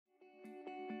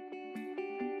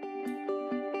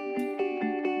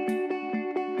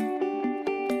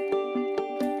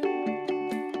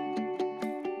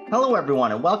Hello,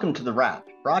 everyone, and welcome to The Wrap,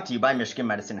 brought to you by Michigan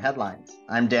Medicine Headlines.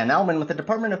 I'm Dan Elman with the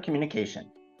Department of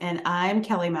Communication. And I'm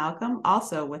Kelly Malcolm,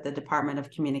 also with the Department of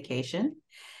Communication.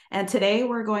 And today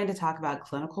we're going to talk about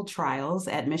clinical trials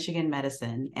at Michigan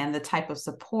Medicine and the type of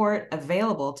support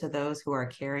available to those who are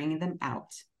carrying them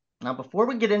out. Now, before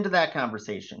we get into that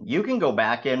conversation, you can go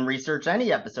back and research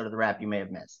any episode of The Wrap you may have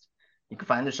missed. You can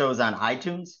find the shows on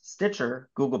iTunes, Stitcher,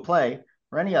 Google Play,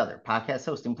 or any other podcast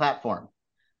hosting platform.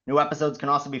 New episodes can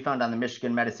also be found on the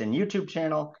Michigan Medicine YouTube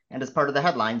channel and as part of the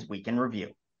Headlines Week in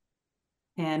Review.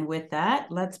 And with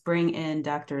that, let's bring in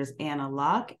Doctors Anna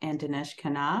Locke and Dinesh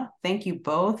Khanna. Thank you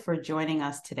both for joining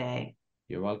us today.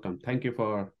 You're welcome. Thank you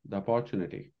for the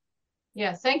opportunity.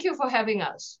 Yeah, thank you for having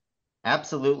us.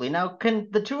 Absolutely. Now, can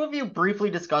the two of you briefly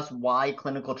discuss why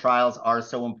clinical trials are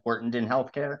so important in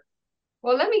healthcare?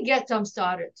 Well, let me get them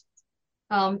started.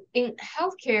 In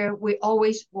healthcare, we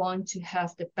always want to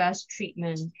have the best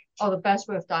treatment or the best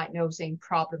way of diagnosing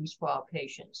problems for our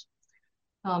patients.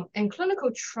 And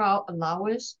clinical trial allow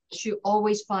us to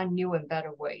always find new and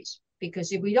better ways,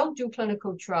 because if we don't do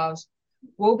clinical trials,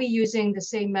 we'll be using the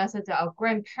same method that our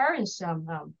grandparents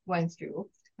went through,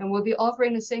 and we'll be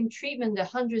offering the same treatment that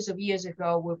hundreds of years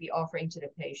ago we'll be offering to the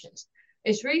patients.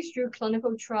 It's really through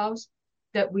clinical trials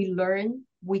that we learn,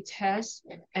 we test,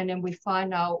 and then we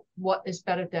find out what is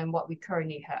better than what we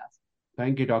currently have.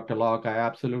 Thank you, Dr. Locke. I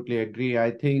absolutely agree.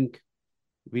 I think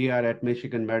we are at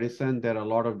Michigan Medicine. There are a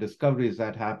lot of discoveries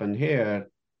that happen here.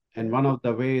 And one of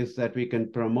the ways that we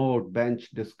can promote bench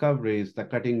discoveries, the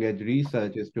cutting edge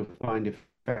research, is to find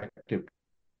effective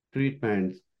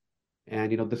treatments.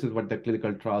 And, this is what the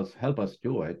clinical trials help us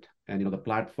do it. And, the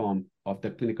platform of the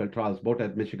clinical trials, both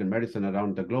at Michigan Medicine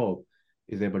around the globe,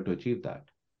 is able to achieve that.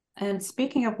 And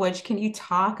speaking of which, can you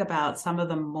talk about some of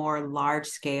the more large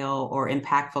scale or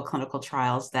impactful clinical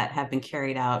trials that have been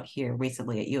carried out here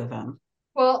recently at U of M?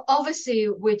 Well, obviously,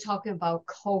 we're talking about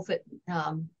COVID,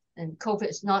 and COVID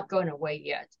is not going away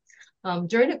yet.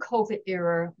 During the COVID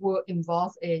era, we're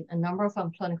involved in a number of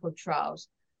clinical trials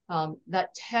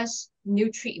that test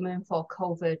new treatment for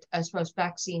COVID as well as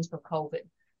vaccines for COVID.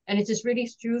 And it is really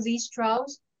through these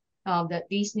trials that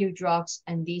these new drugs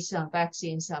and these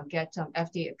vaccines get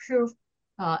FDA approved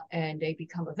and they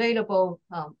become available,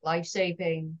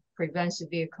 life-saving, prevent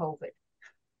severe COVID.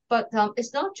 But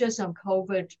it's not just on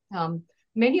COVID.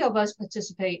 Many of us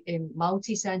participate in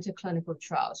multi-center clinical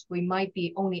trials. We might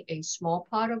be only a small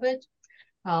part of it.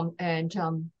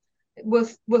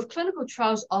 With clinical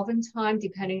trials, oftentimes,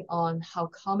 depending on how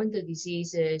common the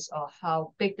disease is or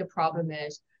how big the problem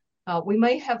is, we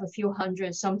may have a few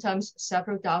hundred, sometimes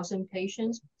several thousand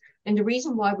patients. And the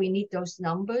reason why we need those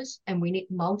numbers and we need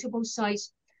multiple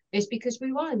sites is because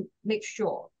we want to make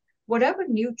sure whatever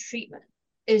new treatment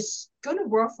is going to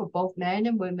work for both men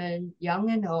and women, young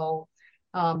and old,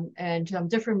 and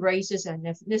different races and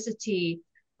ethnicity,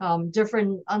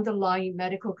 different underlying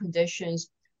medical conditions.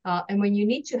 And when you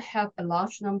need to have a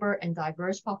large number and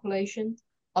diverse population,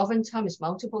 oftentimes it's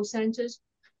multiple centers.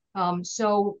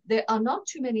 So there are not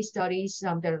too many studies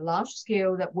that are large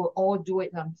scale that will all do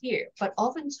it here, but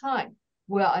oftentimes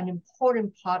we are an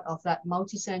important part of that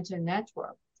multi-center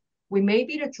network. We may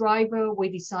be the driver, we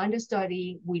design the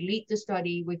study, we lead the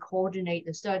study, we coordinate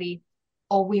the study,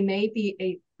 or we may be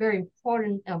a very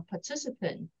important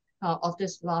participant of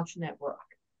this large network.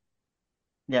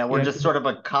 Yeah, we're just sort of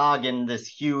a cog in this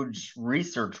huge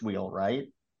research wheel,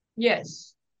 right?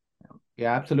 Yes.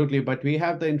 Yeah, absolutely. But we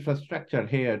have the infrastructure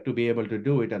here to be able to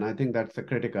do it. And I think that's a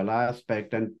critical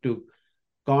aspect. And to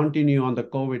continue on the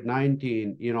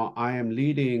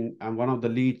COVID-19, I'm one of the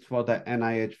leads for the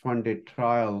NIH-funded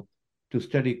trial to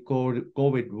study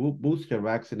COVID booster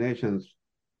vaccinations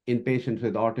in patients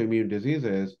with autoimmune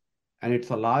diseases. And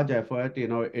it's a large effort.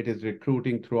 It is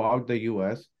recruiting throughout the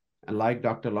US. And like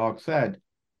Dr. Locke said,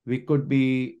 we could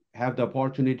have the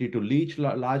opportunity to lead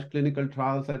large clinical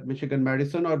trials at Michigan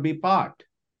Medicine or be part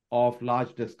of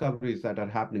large discoveries that are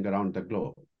happening around the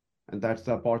globe. And that's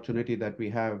the opportunity that we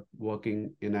have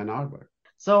working in Ann Arbor.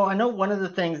 So I know one of the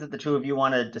things that the two of you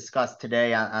want to discuss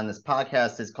today on this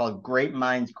podcast is called Great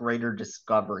Minds, Greater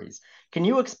Discoveries. Can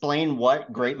you explain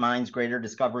what Great Minds, Greater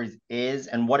Discoveries is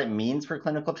and what it means for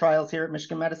clinical trials here at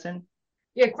Michigan Medicine?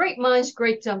 Yeah, Great Minds,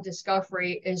 Great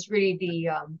Discovery is really the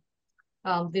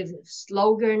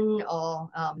slogan or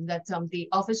that the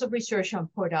Office of Research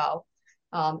put out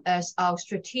as our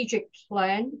strategic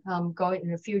plan going in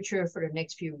the future for the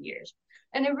next few years.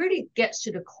 And it really gets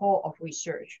to the core of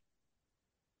research.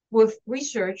 With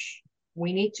research,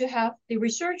 we need to have the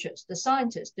researchers, the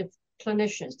scientists, the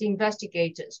clinicians, the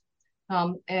investigators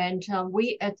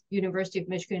We at University of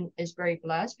Michigan is very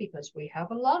blessed because we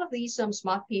have a lot of these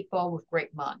smart people with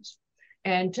great minds.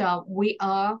 And we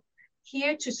are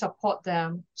here to support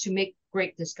them to make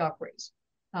great discoveries.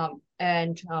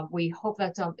 We hope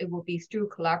that it will be through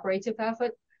collaborative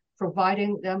effort,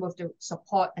 providing them with the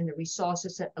support and the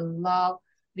resources that allow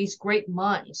these great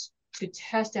minds to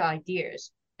test their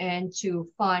ideas and to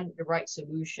find the right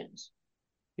solutions.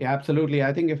 Yeah, absolutely.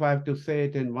 I think if I have to say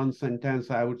it in one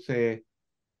sentence, I would say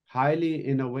highly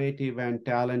innovative and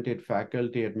talented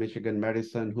faculty at Michigan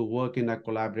Medicine who work in a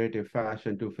collaborative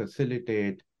fashion to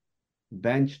facilitate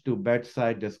bench to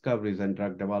bedside discoveries and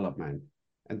drug development.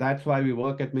 And that's why we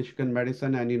work at Michigan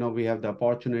Medicine. And, we have the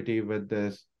opportunity with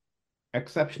this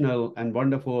exceptional and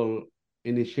wonderful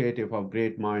initiative of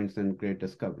great minds and great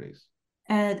discoveries.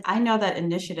 And I know that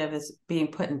initiative is being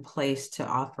put in place to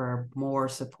offer more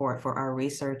support for our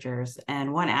researchers.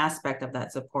 And one aspect of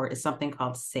that support is something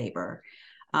called SABRE.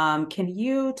 Can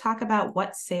you talk about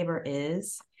what SABRE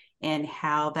is and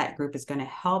how that group is going to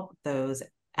help those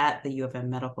at the U of M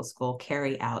Medical School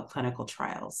carry out clinical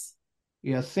trials?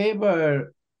 Yeah,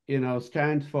 SABRE,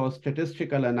 stands for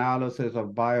Statistical Analysis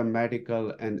of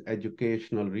Biomedical and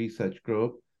Educational Research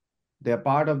Group. They're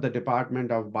part of the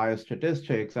Department of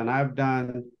Biostatistics, and I've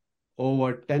done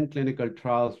over 10 clinical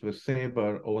trials with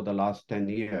SABRE over the last 10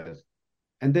 years.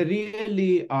 And they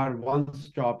really are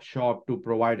one-stop shop to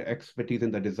provide expertise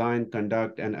in the design,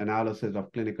 conduct, and analysis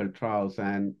of clinical trials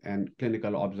and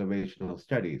clinical observational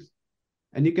studies.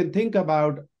 And you can think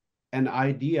about an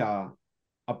idea,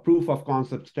 a proof of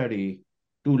concept study,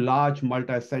 to large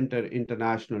multi-center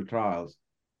international trials.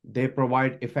 They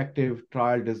provide effective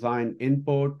trial design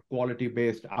input,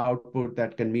 quality-based output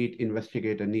that can meet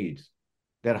investigator needs.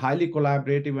 They're highly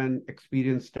collaborative and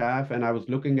experienced staff, and I was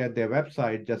looking at their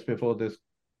website just before this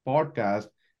podcast,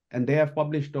 and they have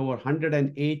published over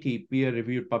 180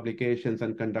 peer-reviewed publications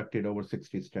and conducted over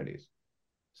 60 studies.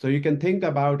 So you can think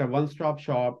about a one-stop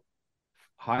shop,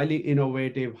 highly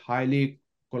innovative, highly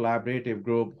collaborative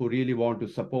group who really want to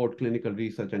support clinical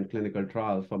research and clinical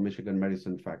trials for Michigan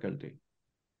Medicine faculty.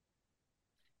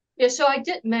 Yeah, so I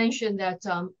did mention that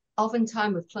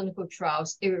oftentimes with clinical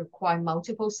trials, it requires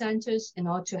multiple centers in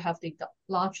order to have the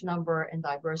large number and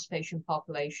diverse patient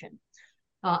population.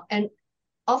 And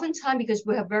oftentimes, because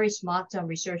we have very smart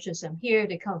researchers here,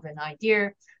 they come with an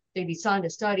idea, they design the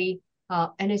study,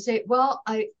 and they say, well,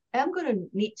 I am going to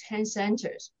need 10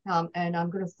 centers, and I'm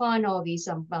going to find all these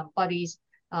buddies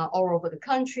all over the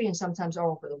country and sometimes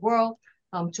all over the world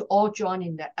to all join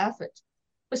in that effort.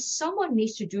 But someone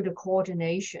needs to do the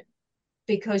coordination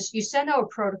because you send out a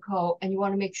protocol and you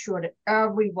want to make sure that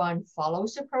everyone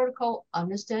follows the protocol,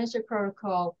 understands the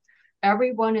protocol.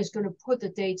 Everyone is going to put the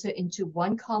data into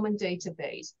one common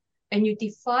database and you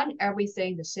define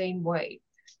everything the same way.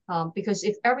 Because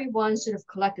if everyone sort of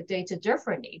collect the data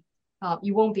differently,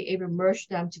 you won't be able to merge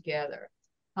them together.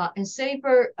 And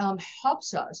SABRE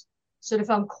helps us sort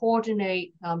of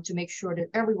coordinate to make sure that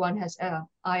everyone has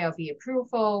IRB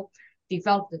approval,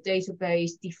 develop the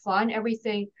database, define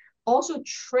everything, also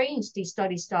trains the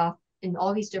study staff in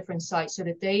all these different sites so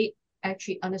that they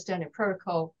actually understand the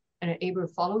protocol and are able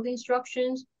to follow the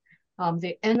instructions.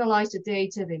 They analyze the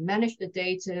data, they manage the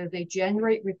data, they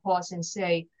generate reports and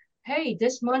say, hey,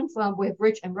 this month we have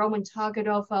reached enrollment target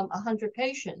of 100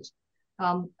 patients.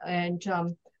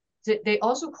 They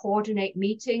also coordinate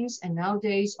meetings, and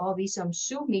nowadays all these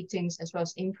Zoom meetings as well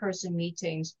as in-person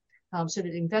meetings so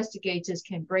that investigators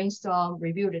can brainstorm,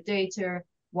 review the data,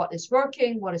 what is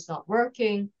working, what is not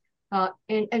working.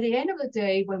 And at the end of the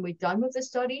day, when we're done with the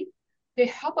study, they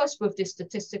help us with the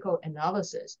statistical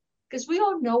analysis because we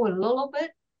all know a little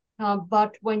bit,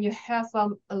 but when you have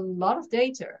a lot of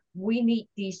data, we need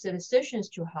these statisticians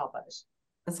to help us.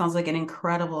 That sounds like an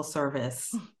incredible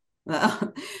service.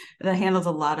 That handles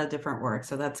a lot of different work.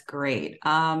 So that's great.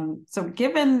 So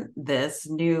given this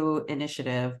new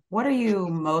initiative, what are you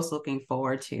most looking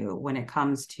forward to when it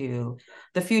comes to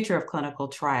the future of clinical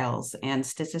trials and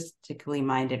statistically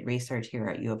minded research here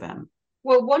at U of M?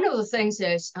 Well, one of the things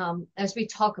is, as we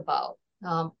talk about,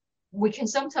 we can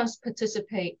sometimes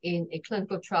participate in a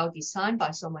clinical trial designed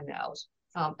by someone else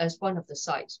as one of the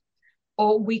sites.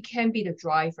 Or we can be the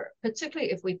driver,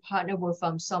 particularly if we partner with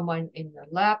someone in the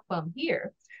lab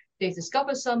here. They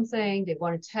discover something, they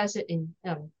want to test it in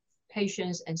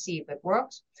patients and see if it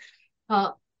works.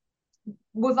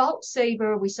 Without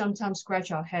SABRE, we sometimes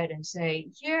scratch our head and say,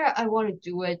 yeah, I want to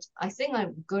do it. I think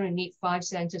I'm going to need 5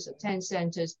 centers or 10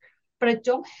 centers, but I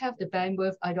don't have the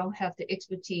bandwidth, I don't have the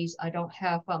expertise, I don't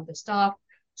have the staff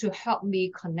to help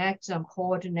me connect,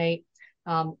 coordinate,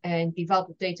 and develop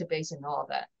a database and all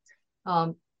that.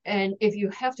 And if you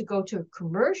have to go to a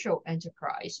commercial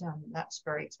enterprise, that's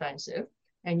very expensive,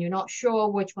 and you're not sure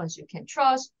which ones you can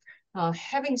trust,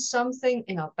 having something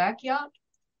in our backyard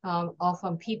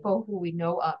of people who we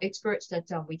know are experts that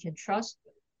we can trust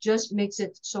just makes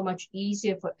it so much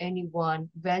easier for anyone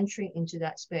venturing into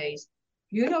that space.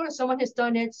 You know that someone has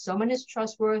done it, someone is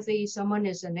trustworthy, someone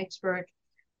is an expert,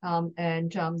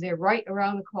 and they're right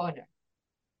around the corner.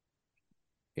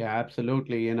 Yeah,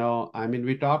 absolutely. You know, I mean,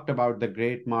 we talked about the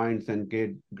Great Minds and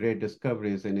Great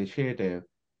Discoveries initiative.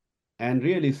 And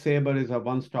really, Sabre is a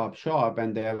one-stop shop,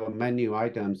 and they have a menu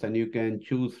items, and you can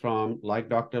choose from, like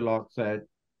Dr. Locke said,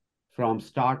 from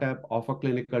startup of a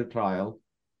clinical trial.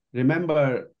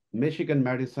 Remember, Michigan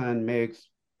Medicine makes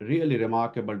really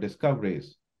remarkable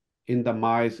discoveries in the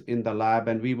mice, in the lab,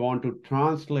 and we want to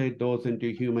translate those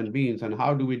into human beings. And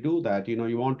how do we do that? You know,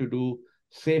 you want to do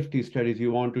safety studies, you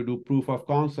want to do proof of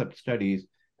concept studies,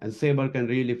 and Sabre can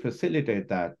really facilitate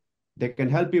that. They can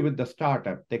help you with the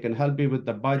startup, they can help you with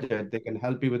the budget, they can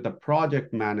help you with the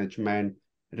project management,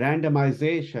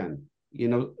 randomization, you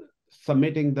know,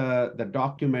 submitting the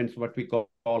documents, what we call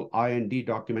IND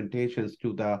documentations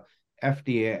to the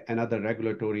FDA and other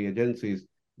regulatory agencies,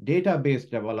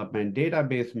 database development,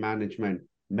 database management,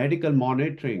 medical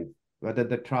monitoring, whether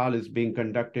the trial is being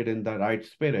conducted in the right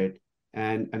spirit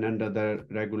and under the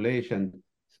regulation,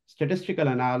 statistical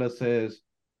analysis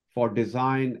for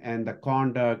design and the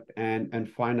conduct and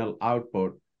final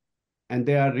output. And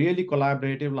they are really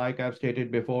collaborative, like I've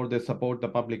stated before, they support the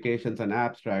publications and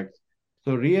abstracts.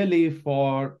 So really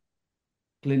for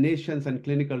clinicians and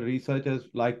clinical researchers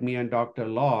like me and Dr.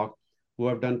 Locke, who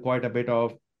have done quite a bit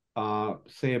of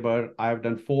Sabre, I've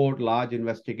done 4 large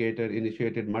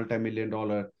investigator-initiated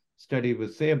multi-million-dollar study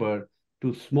with Sabre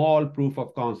to small proof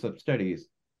of concept studies.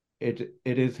 It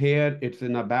is here, it's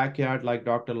in a backyard, like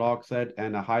Dr. Locke said,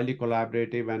 and a highly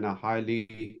collaborative and a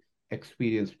highly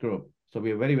experienced group. So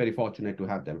we are very, very fortunate to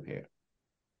have them here.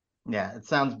 Yeah, it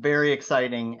sounds very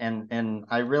exciting, and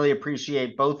I really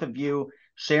appreciate both of you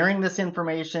sharing this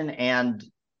information, and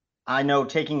I know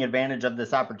taking advantage of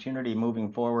this opportunity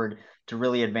moving forward to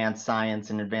really advance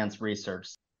science and advance research.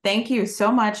 Thank you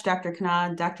so much, Dr. Knaw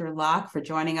and Dr. Locke, for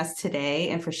joining us today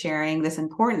and for sharing this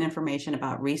important information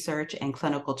about research and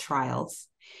clinical trials.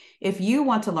 If you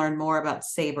want to learn more about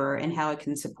Sabre and how it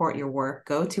can support your work,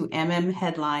 go to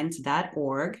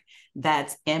mmheadlines.org.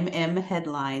 That's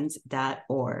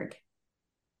mmheadlines.org.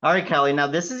 All right, Kelly. Now,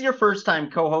 this is your first time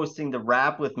co-hosting the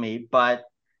Wrap with me, but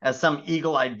as some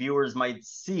eagle-eyed viewers might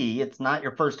see, it's not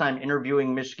your first time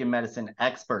interviewing Michigan medicine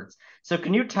experts. So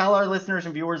can you tell our listeners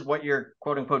and viewers what your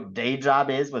quote-unquote day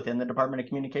job is within the Department of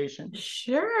Communication?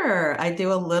 Sure. I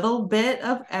do a little bit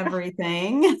of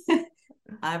everything.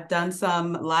 I've done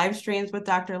some live streams with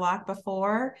Dr. Locke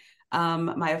before.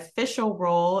 My official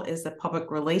role is the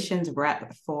public relations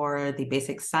rep for the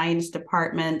basic science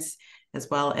departments, as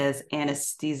well as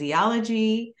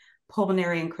anesthesiology,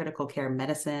 pulmonary and critical care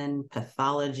medicine,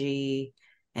 pathology,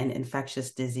 and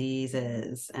infectious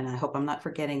diseases. And I hope I'm not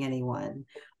forgetting anyone.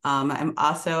 I'm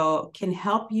also can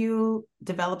help you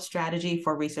develop strategy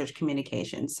for research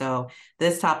communication. So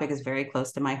this topic is very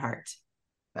close to my heart.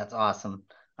 That's awesome.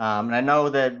 And I know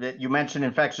that you mentioned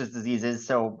infectious diseases.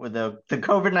 So with the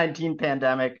COVID-19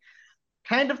 pandemic,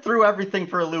 kind of threw everything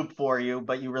for a loop for you,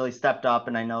 but you really stepped up.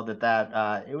 And I know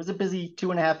that it was a busy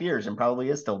 2.5 years and probably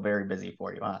is still very busy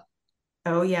for you, huh?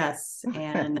 Oh, yes.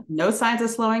 And no signs of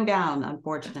slowing down,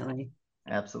 unfortunately.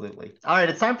 Absolutely. All right,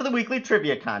 it's time for the weekly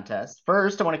trivia contest.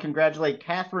 First, I want to congratulate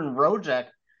Catherine Rojek,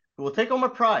 who will take home a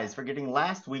prize for getting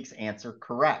last week's answer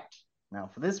correct.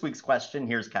 Now, for this week's question,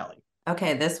 here's Kelly.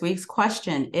 Okay, this week's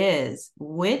question is,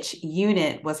 which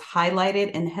unit was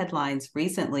highlighted in headlines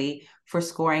recently for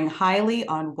scoring highly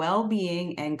on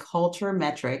well-being and culture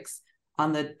metrics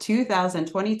on the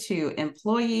 2022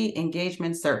 Employee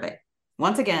Engagement Survey?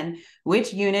 Once again,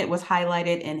 which unit was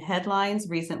highlighted in headlines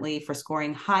recently for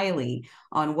scoring highly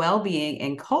on well-being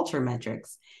and culture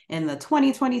metrics in the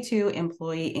 2022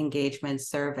 Employee Engagement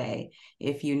Survey?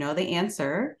 If you know the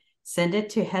answer, send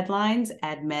it to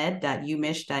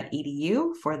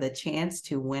headlines@med.umich.edu for the chance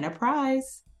to win a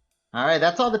prize. All right,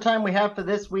 that's all the time we have for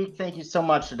this week. Thank you so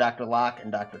much to Dr. Locke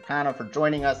and Dr. Khanna for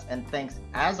joining us. And thanks,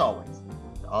 as always,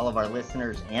 to all of our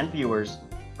listeners and viewers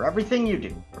for everything you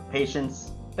do for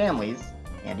patients, families,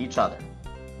 and each other.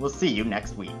 We'll see you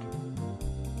next week.